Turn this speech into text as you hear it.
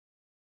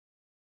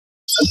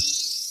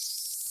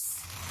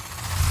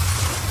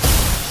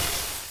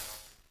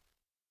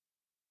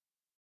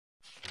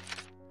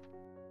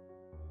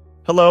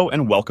Hello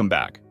and welcome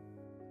back.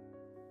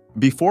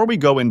 Before we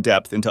go in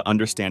depth into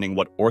understanding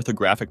what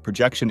orthographic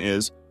projection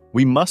is,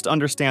 we must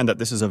understand that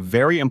this is a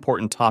very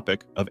important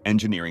topic of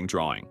engineering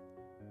drawing.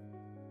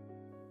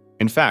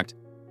 In fact,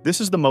 this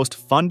is the most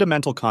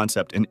fundamental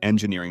concept in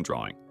engineering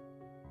drawing.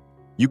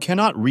 You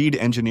cannot read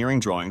engineering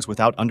drawings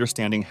without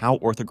understanding how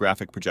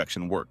orthographic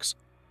projection works.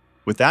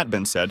 With that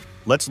being said,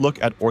 let's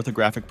look at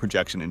orthographic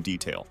projection in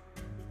detail.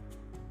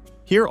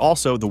 Here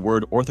also, the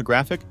word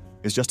orthographic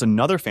is just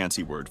another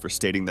fancy word for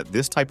stating that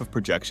this type of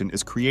projection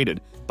is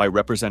created by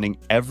representing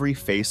every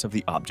face of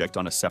the object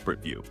on a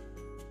separate view.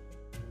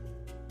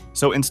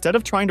 So instead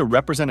of trying to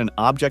represent an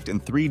object in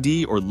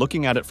 3D or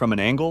looking at it from an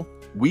angle,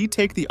 we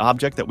take the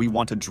object that we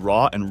want to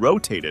draw and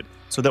rotate it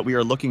so that we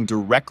are looking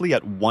directly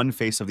at one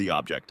face of the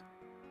object.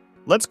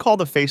 Let's call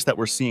the face that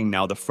we're seeing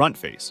now the front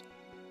face.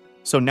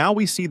 So now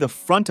we see the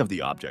front of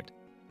the object,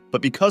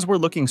 but because we're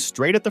looking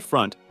straight at the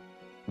front,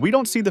 we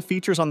don't see the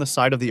features on the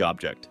side of the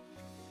object.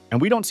 And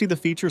we don't see the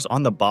features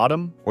on the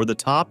bottom or the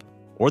top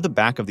or the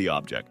back of the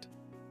object.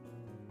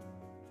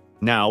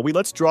 Now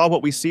let's draw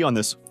what we see on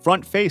this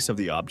front face of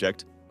the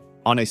object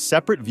on a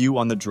separate view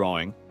on the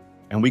drawing,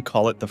 and we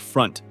call it the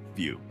front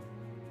view.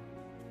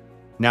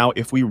 Now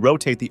if we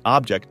rotate the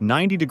object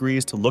 90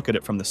 degrees to look at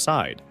it from the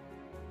side,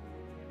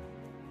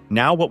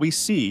 now what we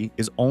see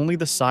is only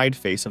the side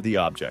face of the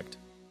object.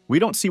 We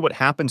don't see what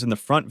happens in the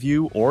front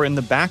view or in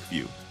the back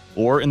view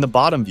or in the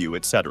bottom view,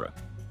 etc.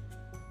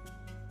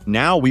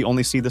 Now we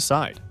only see the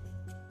side.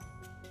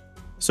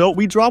 So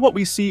we draw what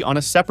we see on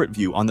a separate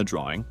view on the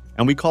drawing,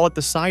 and we call it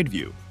the side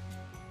view.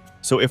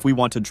 So if we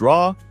want to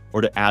draw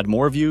or to add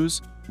more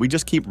views, we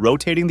just keep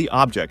rotating the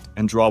object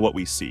and draw what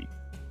we see.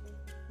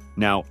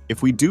 Now,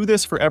 if we do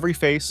this for every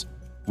face,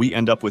 we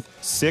end up with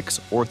 6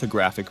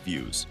 orthographic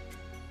views.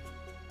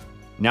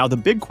 Now the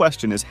big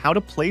question is how to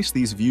place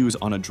these views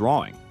on a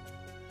drawing.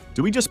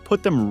 Do we just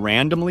put them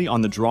randomly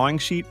on the drawing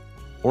sheet,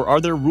 or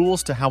are there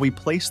rules to how we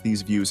place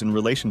these views in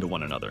relation to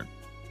one another?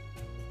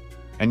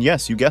 And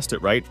yes, you guessed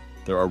it right,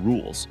 there are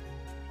rules.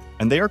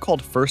 And they are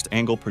called first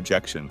angle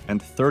projection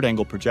and third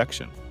angle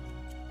projection.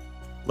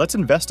 Let's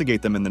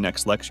investigate them in the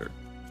next lecture.